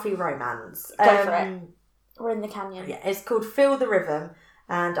the fluffy romance. Go for it. We're in the canyon. Yeah, it's called Feel the Rhythm,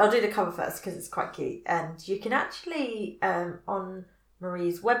 and I'll do the cover first because it's quite cute. And you can actually, on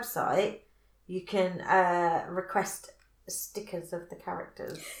Marie's website, you can request stickers of the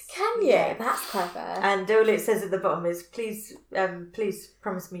characters. Can you? Yeah. That's clever. And all it says at the bottom is, please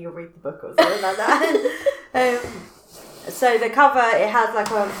promise me you'll read the book or something like that. So the cover, it has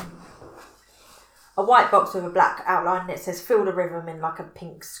like a white box with a black outline, and it says Feel the Rhythm in like a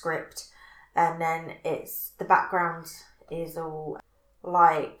pink script, and then the background is all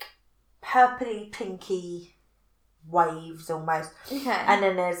like purpley pinky waves almost. Okay. And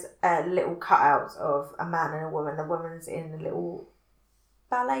then there's little cutouts of a man and a woman. The woman's in a little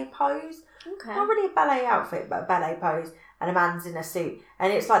ballet pose. Okay. Not really a ballet outfit, but a ballet pose. And a man's in a suit.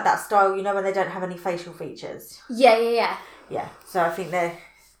 And it's like that style, you know, when they don't have any facial features. Yeah. Yeah. So I think the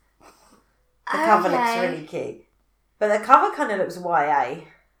cover looks really cute. But the cover kind of looks YA.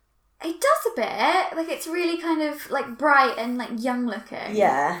 It does a bit. Like, it's really kind of, like, bright and, like, young looking.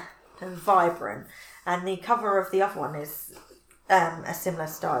 Yeah. And vibrant. And the cover of the other one is a similar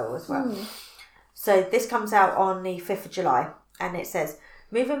style as well. So this comes out on the 5th of July. And it says,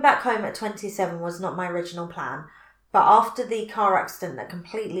 moving back home at 27 was not my original plan. But after the car accident that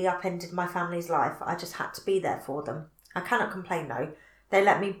completely upended my family's life, I just had to be there for them. I cannot complain though. They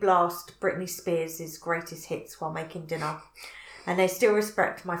let me blast Britney Spears' greatest hits while making dinner. And they still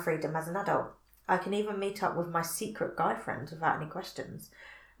respect my freedom as an adult. I can even meet up with my secret guy friend without any questions.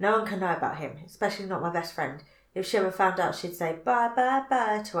 No one can know about him, especially not my best friend. If she ever found out, she'd say bye bye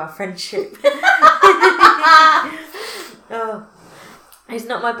bye to our friendship. Oh. He's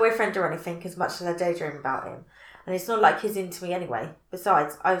not my boyfriend or anything, as much as I daydream about him. And it's not like he's into me anyway.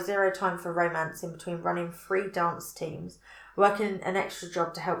 Besides, I have zero time for romance in between running 3 dance teams, working an extra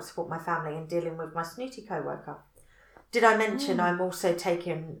job to help support my family, and dealing with my snooty co-worker. Did I mention I'm also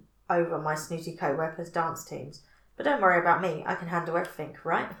taking over my snooty co-worker's dance teams? But don't worry about me. I can handle everything,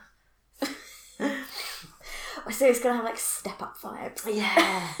 right? So it's going to have like step up vibes.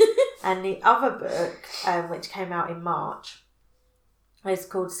 Yeah. And the other book, which came out in March, is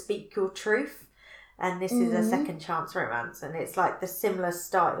called Speak Your Truth. And this is a second chance romance. And it's like the similar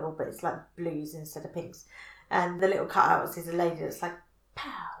style, but it's like blues instead of pinks. And the little cutouts is a lady that's like, pow,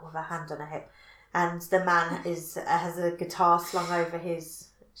 with her hand on her hip. And the man has a guitar slung over his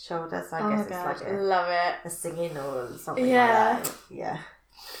shoulder. So I guess it's like love it. a singing or something like that. Yeah.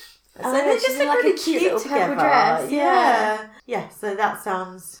 So they're just like really a cute little together. purple dress. Yeah, so that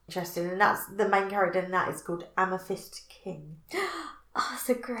sounds interesting. And that's the main character in that is called Amethyst King. Oh, that's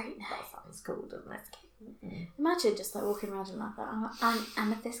a great name. That sounds cool, doesn't it? Mm-hmm. Imagine just like walking around and like that. I'm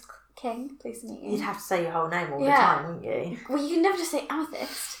Amethyst King, pleased to meet you. You'd have to say your whole name all the time, wouldn't you? Well, you can never just say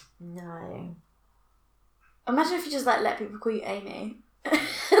Amethyst. No. Imagine if you just like let people call you Amy. And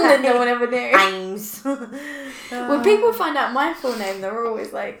then no one ever knew. Ames. When people find out my full name, they're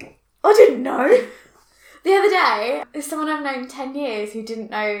always like, I didn't know. The other day, there's someone I've known 10 years who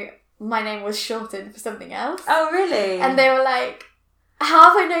didn't know my name was shortened for something else. Oh, really? And they were like, how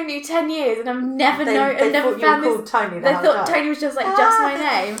have I known you 10 years and I've never known, I've never found this. Tony They thought Tony was just like just my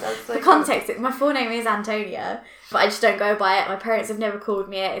name. So for context, my full name is Antonia, but I just don't go by it. My parents have never called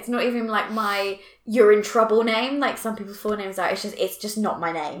me it. It's not even like my you're in trouble name, like some people's full names are. It's just not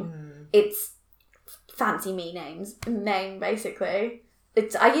my name. It's fancy me name basically.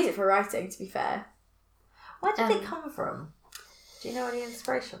 I use it for writing, to be fair. Where did it come from? Do you know what the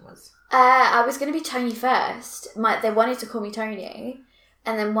inspiration was? I was going to be Tony first. They wanted to call me Tony.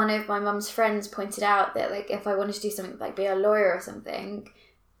 And then one of my mum's friends pointed out that like if I wanted to do something like be a lawyer or something,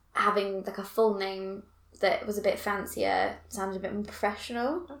 having like a full name that was a bit fancier sounded a bit more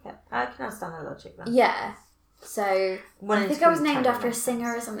professional. Okay, I can understand the logic then. Yeah. So I think I was named after a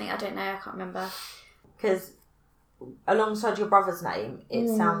singer or something. I don't know. I can't remember. Because alongside your brother's name, it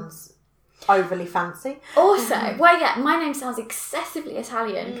sounds overly fancy. Also, well, yeah, my name sounds excessively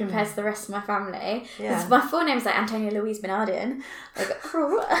Italian compared to the rest of my family. Yeah. My full name's like Antonia Louise Bernardin.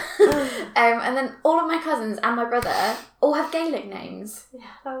 And then all of my cousins and my brother all have Gaelic names. Yeah,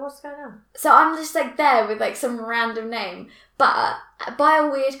 like, what's going on? So I'm just like there with like some random name. But by a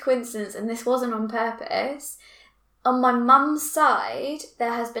weird coincidence, and this wasn't on purpose, on my mum's side,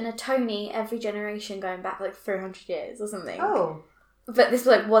 there has been a Tony every generation going back like 300 years or something. Oh. But this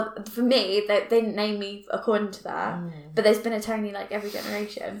like was for me. They didn't name me according to that. But there's been a Tony like every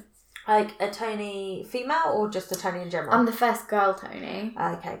generation. Like a Tony female or just a Tony in general? I'm the first girl Tony.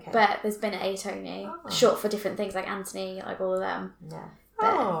 Okay. But there's been a Tony, short for different things like Anthony, like all of them. Yeah.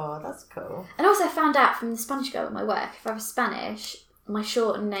 But, that's cool. And also I found out from the Spanish girl at my work, if I was Spanish, my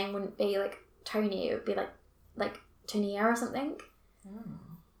shortened name wouldn't be like Tony. It would be like Tonia or something.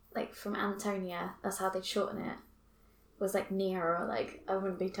 Like from Antonia. That's how they'd shorten it. Was like Nia or like I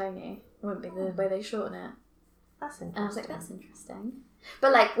wouldn't be Tony. It wouldn't be the way they shorten it. That's interesting. And I was like, that's interesting.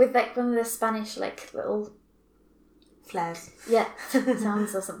 But like with like one of the Spanish like little flares. Yeah.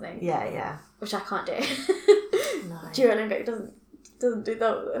 Sounds or something. Yeah. Which I can't do. No. Duolingo doesn't do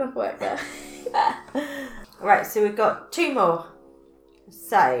that enough work there. Right, so we've got 2 more.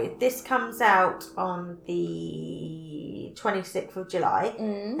 So this comes out on the 26th of July,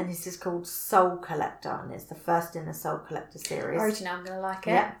 and this is called Soul Collector, and it's the first in the Soul Collector series. I already know I'm going to like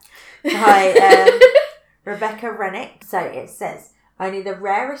it. Yeah. By Rebecca Rennick. So it says, only the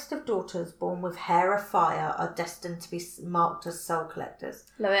rarest of daughters born with hair of fire are destined to be marked as soul collectors.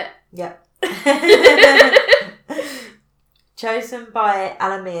 Love it. Yep. Chosen by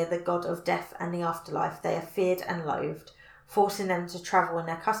Alamir, the god of death and the afterlife, they are feared and loathed, forcing them to travel in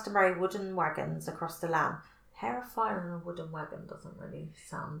their customary wooden wagons across the land. Hair of fire in a wooden wagon doesn't really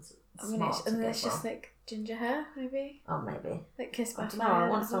sound smart. And there's just like ginger hair, maybe? Oh, maybe. Like kissed by I don't fire. know, I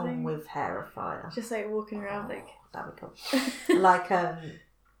want someone with hair of fire. Just like walking around like... That'd be cool. Like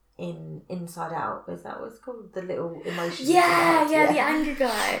in Inside Out, is that what it's called? The little emotions. Yeah, the anger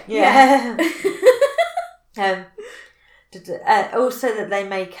guy. Yeah. Also that they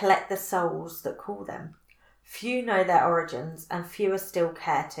may collect the souls that call them. Few know their origins, and fewer still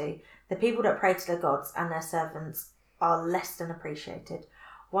care to. The people that pray to the gods and their servants are less than appreciated.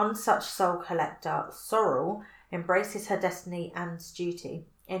 One such soul collector, Sorrel, embraces her destiny and duty,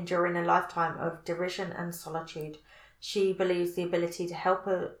 enduring a lifetime of derision and solitude. She believes the ability to help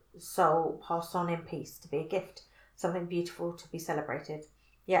a soul pass on in peace to be a gift, something beautiful to be celebrated.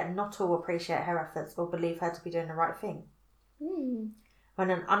 Yet not all appreciate her efforts or believe her to be doing the right thing. When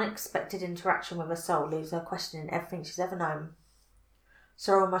an unexpected interaction with a soul leaves her questioning everything she's ever known,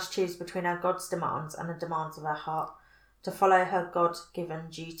 Sorrel must choose between her God's demands and the demands of her heart, to follow her God-given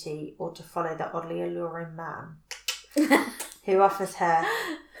duty or to follow the oddly alluring man who offers her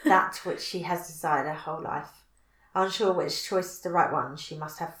that which she has desired her whole life. Unsure which choice is the right one, she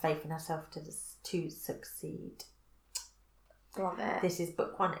must have faith in herself to succeed. Love it. This is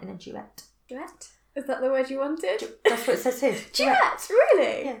book 1 in a duet. Duet? Is that the word you wanted? That's what it says here. Duet,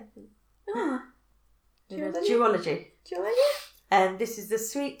 really? Yeah. Oh. Duology. Duology? And this is the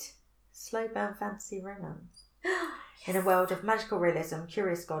sweet, slow burn fantasy romance in a world of magical realism,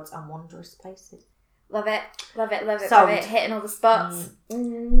 curious gods, and wondrous places. Love it, love it, love it, Sold. love it. Hitting all the spots.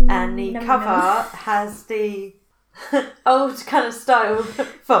 And the cover has the old kind of style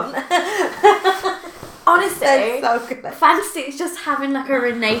font. Honestly, so good. fantasy is just having like a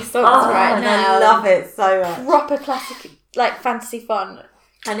renaissance right now. I love it so much. Proper classic, like fantasy font.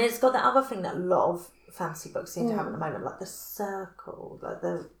 And it's got that other thing that a lot of fantasy books seem to have at the moment, like the circle, like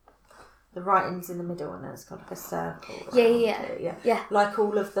the writing's in the middle and it's got like a circle. Yeah. Like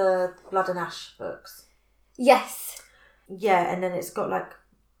all of the Blood and Ash books. Yes. Yeah, and then it's got like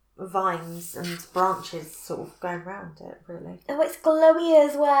vines and branches sort of going around it, really. Oh, it's glowy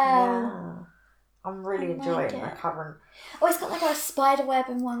as well. Yeah. I'm really enjoying the cover. Oh, it's got like a spider web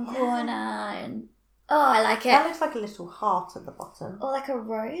in one corner and I like it. That looks like a little heart at the bottom. Or like a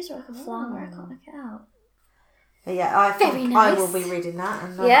rose or like a flower. I can't make it out. But yeah, I think I will be reading that,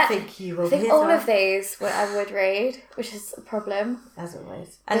 and I think you will. I think all of these I would read, which is a problem. As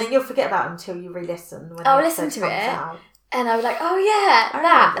always. And then you'll forget about them until you re-listen. When I'll listen to it, out. and I'll be like, oh yeah,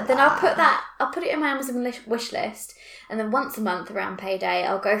 that. And then I'll put it in my Amazon wish list, and then once a month around payday,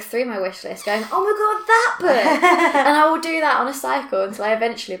 I'll go through my wish list going, oh my god, that book! And I will do that on a cycle until I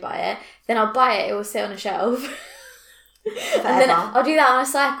eventually buy it. Then I'll buy it, it will sit on a shelf. And then I'll do that on a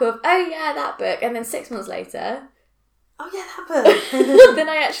cycle of, oh yeah, that book. And then 6 months later, oh yeah, that book. then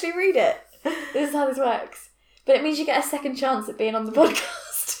I actually read it. This is how this works. But it means you get a second chance at being on the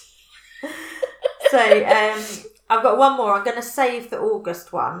podcast. So, I've got one more. I'm going to save the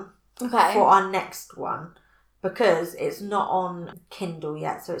August one for our next one because it's not on Kindle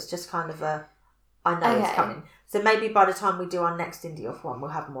yet. So it's just kind of I know it's coming. So maybe by the time we do our next Indie Off one, we'll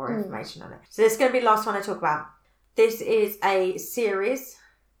have more information on it. So this is going to be the last one I talk about. This is a series.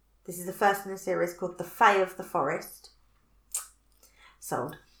 This is the first in the series called The Fae of the Forest.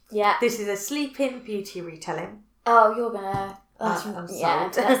 Sold. Yeah. This is a Sleeping Beauty retelling. Oh, you're going to... I'm sold. Yeah,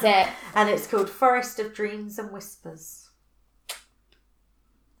 that's it. And it's called Forest of Dreams and Whispers.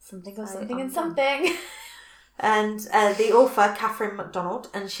 Something or something and something. And the author, Catherine MacDonald,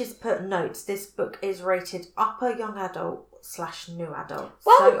 and she's put notes. This book is rated upper young adult / new adult.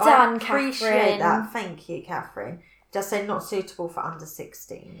 Well done, I appreciate that. Thank you, Catherine. It does say not suitable for under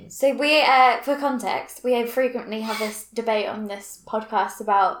 16s. So we, for context, we frequently have this debate on this podcast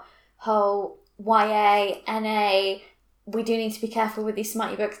about whole YA, NA. We do need to be careful with these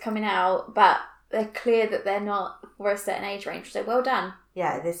smutty books coming out, but they're clear that they're not for a certain age range. So well done.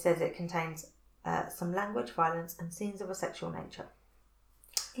 Yeah, this says it contains some language, violence, and scenes of a sexual nature.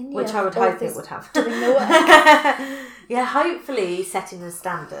 Which I would hope it would have. Doing the work. Yeah, hopefully setting the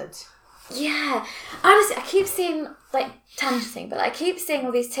standard. Yeah. Honestly, I keep seeing, tangenting, but I keep seeing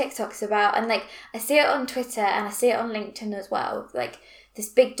all these TikToks about, and I see it on Twitter and I see it on LinkedIn as well, this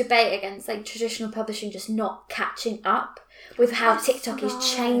big debate against traditional publishing just not catching up with how TikTok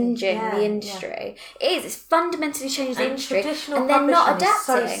is changing the industry. Yeah. It is. It's fundamentally changed the industry. And they're not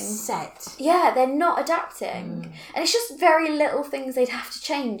adapting. Is so set. Yeah, they're not adapting. And it's just very little things they'd have to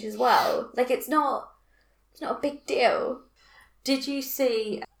change as well. It's not a big deal. Did you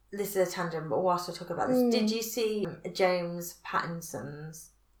see, this is a tangent, but whilst we talk about this, did you see James Patterson's,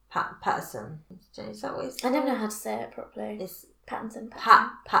 Patterson? Is that what it's called? I never know how to say it properly. It's Pattinson.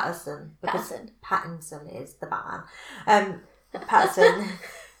 Patterson. Pattinson is the Batman. Patterson,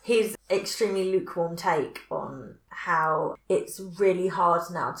 his extremely lukewarm take on how it's really hard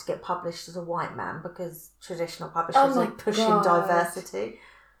now to get published as a white man because traditional publishers are pushing diversity.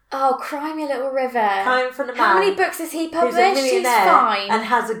 Oh, cry me a little river. Coming from the man. How many books has he published? He's fine. And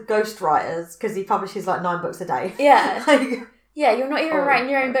has a ghostwriters because he publishes 9 books a day. Yeah. Yeah, you're not even writing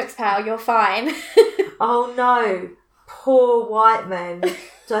your own books, pal. You're fine. Oh no. Poor white men.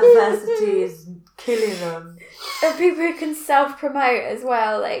 Diversity is killing them. And people who can self-promote as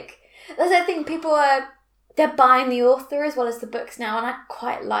well. That's the thing. People are... they're buying the author as well as the books now, and I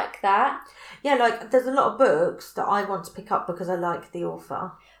quite like that. Yeah, like there's a lot of books that I want to pick up because I like the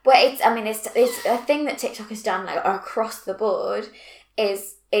author. Well, it's a thing that TikTok has done like across the board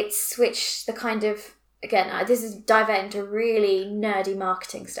is it's switched the kind of, again, this is dive into really nerdy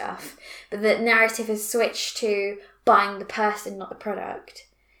marketing stuff, but the narrative has switched to buying the person, not the product.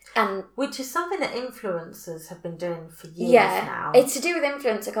 And which is something that influencers have been doing for years now. It's to do with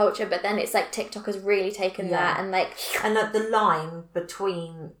influencer culture, but then it's like TikTok has really taken that and like the line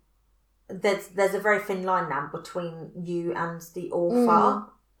between there's a very thin line now between you and the author.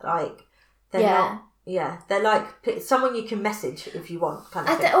 Like they're not. Yeah, they're like someone you can message if you want, kind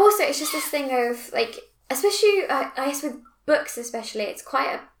of thing. Also, it's just this thing of like, especially I guess with books, especially, it's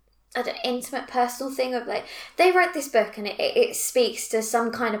quite an intimate, personal thing of like they wrote this book and it speaks to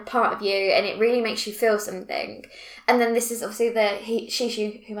some kind of part of you and it really makes you feel something. And then this is obviously the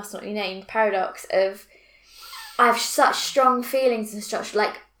she who must not be named paradox of I have such strong feelings and such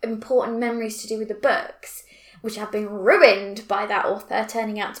like important memories to do with the books, which have been ruined by that author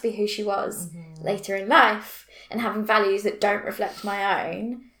turning out to be who she was later in life and having values that don't reflect my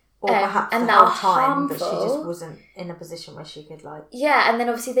own. Or perhaps and the whole time that she just wasn't in a position where she could like... Yeah, and then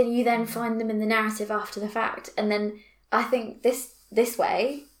obviously you then find them in the narrative after the fact. And then I think this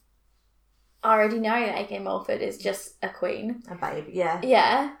way, I already know that A.K. Mulford is just a queen. A babe, yeah.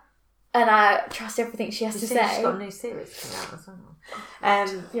 Yeah. And I trust everything she has to say. She's got a new series coming out as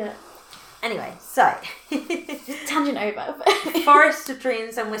well. Yeah. Anyway, so... Tangent over. Forest of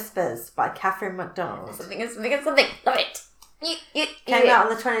Dreams and Whispers by Catherine MacDonald. Something. Love it. Came out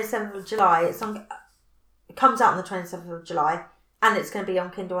on the 27th of July. It comes out on the 27th of July and it's going to be on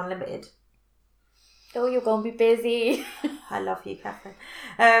Kindle Unlimited. Oh, you're going to be busy. I love you, Catherine.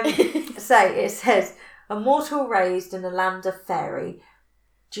 So it says, a mortal raised in a land of fairy,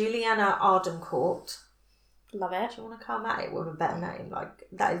 Juliana Ardencourt. Love it. Do you want to come at it with a better name? Like,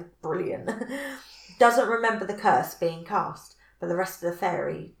 that is brilliant. Doesn't remember the curse being cast, but the rest of the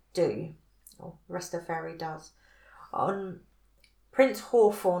fairy do. Or the rest of the fairy does. On Prince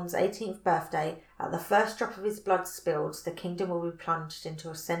Hawthorne's 18th birthday, at the first drop of his blood spilled, the kingdom will be plunged into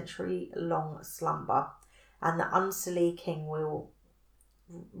a century-long slumber, and the Unsullied king will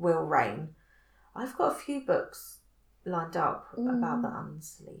reign. I've got a few books lined up about the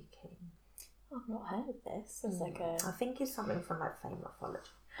Unsullied king. I've not heard of this. It's like I think it's something from like Fame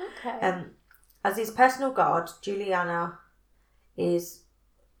Mythology. Okay. As his personal guard, Juliana is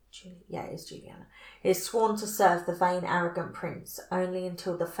sworn to serve the vain, arrogant prince only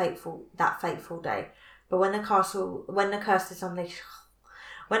until that fateful day. But when the curse is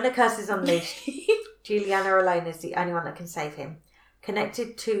unleashed, Juliana alone is the only one that can save him.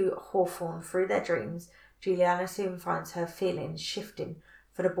 Connected to Hawthorne through their dreams, Juliana soon finds her feelings shifting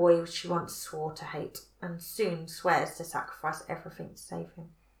for the boy she once swore to hate, and soon swears to sacrifice everything to save him.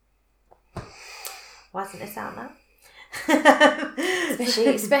 Why isn't this out now?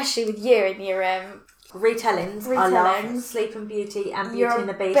 especially with you and your retellings. I love Sleeping Beauty and Beauty and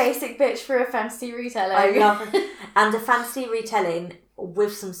the Beast. Basic bitch for a fantasy retelling. I love it. And a fantasy retelling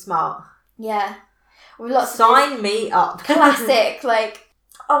with some smart. Yeah. With lots Sign me up. Classic, like,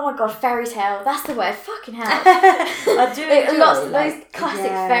 oh my god, fairy tale. That's the word. Fucking hell. I do enjoy lots of those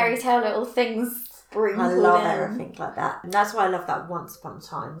classic fairy tale little things. I love everything like that. And that's why I love that Once Upon a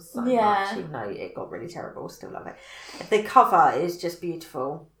Time so much. Even though it got really terrible, still love it. The cover is just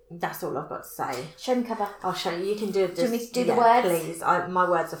beautiful. That's all I've got to say. Show me cover. I'll show you. You can do it. Do you want me to do the words? Please. My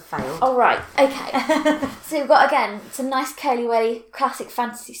words have failed. All right. Okay. So we've got, again, some nice curly welly classic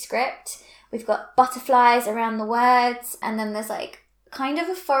fantasy script. We've got butterflies around the words, and then there's like kind of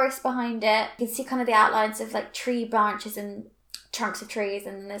a forest behind it. You can see kind of the outlines of like tree branches and trunks of trees,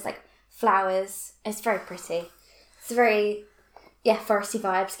 and then there's like flowers. It's very pretty. It's very, foresty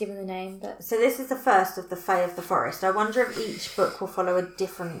vibes given the name. But so this is the first of the Fae of the Forest. I wonder if each book will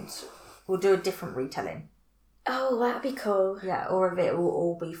do a different retelling. Oh, that'd be cool. Yeah, or if it will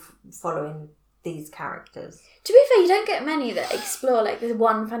all be following these characters. To be fair, you don't get many that explore like the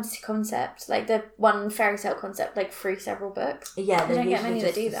one fantasy concept, like the one fairy tale concept, like through several books. Yeah, you don't get many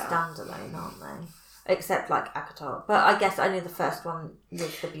that do that. Standalone, aren't they? Except like ACOTAR. But I guess only the first one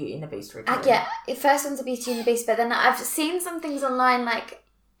was the Beauty and the Beast retelling. Yeah, the first one's the Beauty and the Beast, but then I've seen some things online like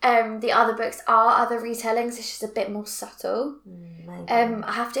the other books are other retellings, it's just a bit more subtle. Maybe.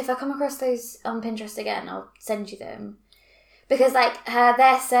 I have to, if I come across those on Pinterest again, I'll send you them. Because like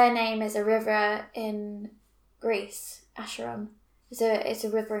their surname is a river in Greece, Acheron. It's a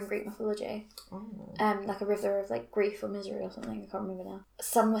river in Greek mythology. Oh. Like a river of like grief or misery or something, I can't remember now.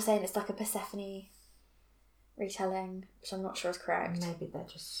 Some were saying it's like a Persephone retelling, which I'm not sure is correct. Maybe they're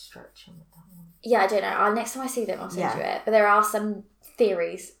just stretching with that one. Yeah, I don't know. Next time I see them, I'll send you it. But there are some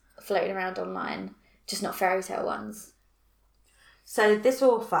theories floating around online, just not fairy tale ones. So this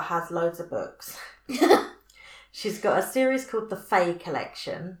author has loads of books. She's got a series called The Fae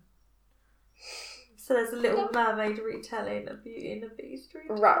Collection. So there's a Little Mermaid retelling, a Beauty and the Beast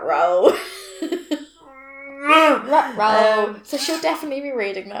retelling. Ruh-roh. Ruh-roh. So she'll definitely be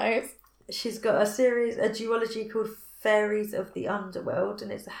reading those. She's got a duology called Fairies of the Underworld,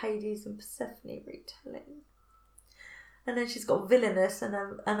 and it's a Hades and Persephone retelling. And then she's got Villainous, and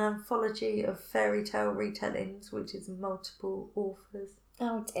an anthology of fairy tale retellings, which is multiple authors.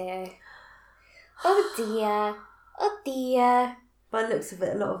 Oh dear. Oh dear. Oh dear. By the looks of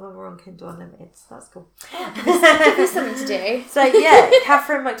it, a lot of them are on Kindle Unlimited, so that's cool. Give me something to do. So yeah,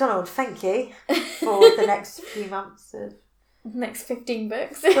 Catherine MacDonald, thank you for the next few months of... Next 15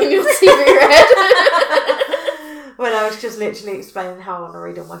 books on your TV read. Well, I was just literally explaining how I want to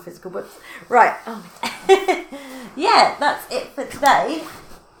read all my physical books. Right. Oh my God. Yeah, that's it for today.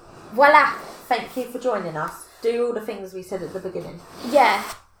 Voila. Thank you for joining us. Do all the things we said at the beginning. Yeah.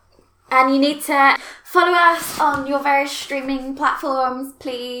 And you need to follow us on your various streaming platforms,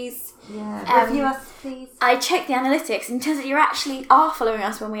 please. Yeah. Review us, please. I checked the analytics and it turns out you actually are following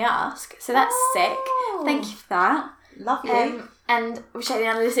us when we ask. So that's sick. Thank you for that. Love you. And we checked the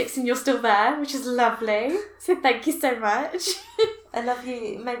analytics and you're still there, which is lovely. So thank you so much. I love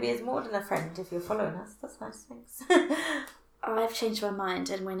you maybe as more than a friend if you're following us. That's nice, thanks. I've changed my mind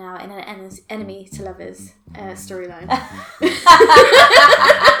and we're now in an enemy to lovers storyline.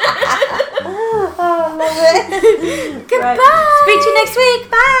 Oh, love it. Goodbye. Right. Speak to you next week.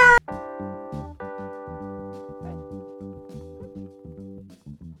 Bye.